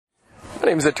My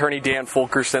name is attorney Dan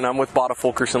Fulkerson. I'm with Botta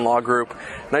Fulkerson Law Group,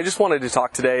 and I just wanted to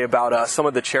talk today about some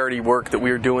of the charity work that we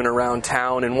are doing around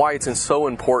town and why it's so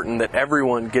important that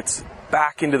everyone gets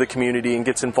back into the community and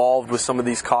gets involved with some of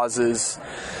these causes.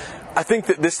 I think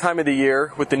that this time of the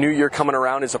year, with the new year coming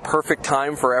around, is a perfect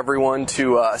time for everyone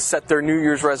to set their New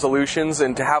Year's resolutions,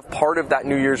 and to have part of that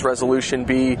New Year's resolution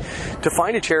be to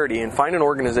find a charity and find an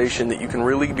organization that you can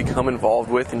really become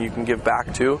involved with and you can give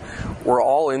back to. We're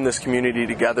all in this community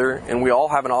together, and we all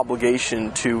have an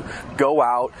obligation to go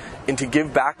out and to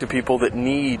give back to people that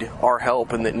need our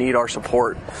help and that need our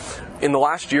support. In the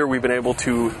last year, we've been able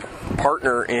to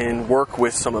partner and work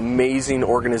with some amazing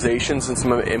organizations and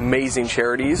some amazing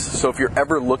charities. So if you're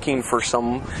ever looking for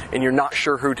some and you're not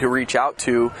sure who to reach out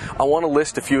to, I want to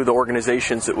list a few of the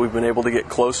organizations that we've been able to get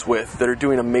close with that are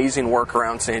doing amazing work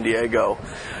around San Diego.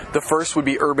 The first would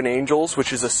be Urban Angels,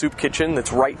 which is a soup kitchen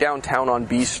that's right downtown on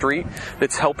B Street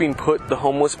that's helping put the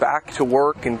homeless back to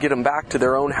work and get them back to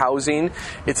their own housing.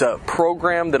 It's a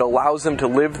program that allows them to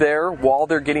live there while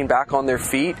they're getting back on their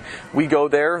feet. We go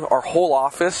there, our whole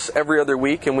office, every other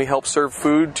week, and we help serve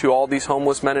food to all these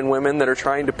homeless men and women that are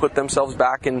trying to put themselves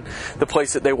back in the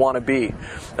place that they want to be.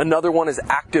 Another one is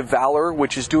Active Valor,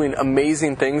 which is doing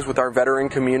amazing things with our veteran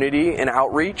community and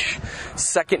outreach.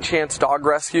 Second Chance Dog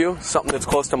Rescue, something that's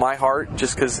close to my heart,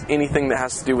 just because anything that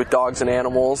has to do with dogs and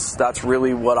animals, that's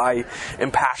really what I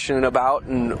am passionate about,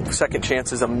 and Second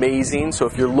Chance is amazing. So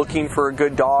if you're looking for a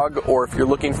good dog or if you're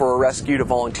looking for a rescue to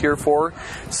volunteer for,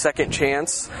 Second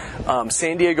Chance.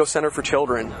 San Diego Center for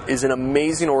Children is an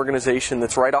amazing organization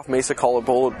that's right off Mesa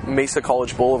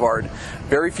College Boulevard.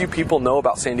 Very few people know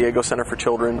about San Diego Center for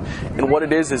Children, and what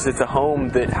it is it's a home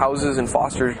that houses and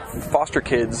foster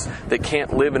kids that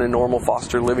can't live in a normal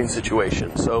foster living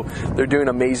situation. So they're doing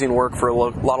amazing work for a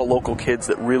lot of local kids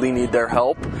that really need their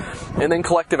help. And then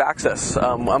Collective Access.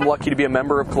 I'm lucky to be a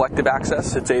member of Collective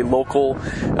Access. It's a local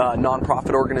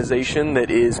nonprofit organization that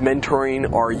is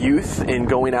mentoring our youth and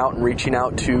going out and reaching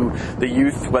out to the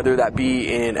youth, whether that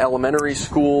be in elementary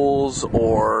schools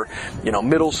or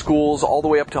middle schools all the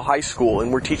way up to high school,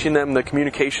 and we're teaching them the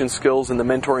communication skills and the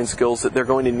mentoring skills that they're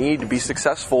going to need to be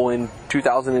successful in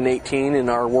 2018 in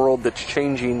our world that's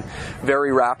changing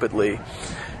very rapidly.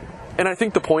 And I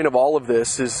think the point of all of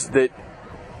this is that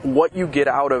what you get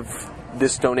out of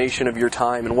this donation of your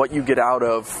time and what you get out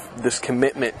of this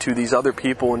commitment to these other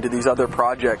people and to these other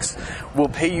projects will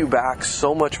pay you back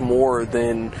so much more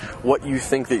than what you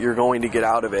think that you're going to get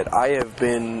out of it. I have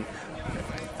been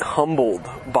humbled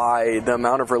by the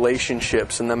amount of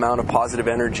relationships and the amount of positive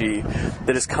energy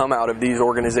that has come out of these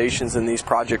organizations and these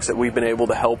projects that we've been able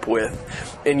to help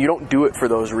with. And you don't do it for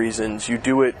those reasons. You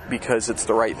do it because it's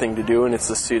the right thing to do and it's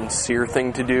the sincere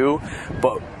thing to do.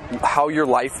 But how your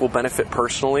life will benefit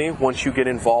personally once you get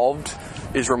involved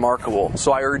is remarkable.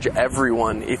 So I urge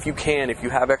everyone, if you can, if you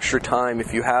have extra time,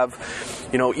 if you have,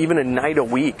 even a night a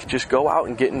week, just go out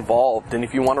and get involved. And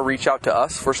if you want to reach out to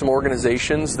us for some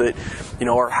organizations that,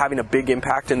 are having a big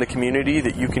impact in the community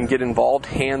that you can get involved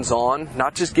hands-on,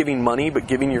 not just giving money, but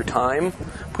giving your time,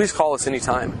 please call us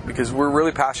anytime, because we're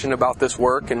really passionate about this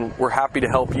work and we're happy to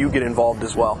help you get involved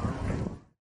as well.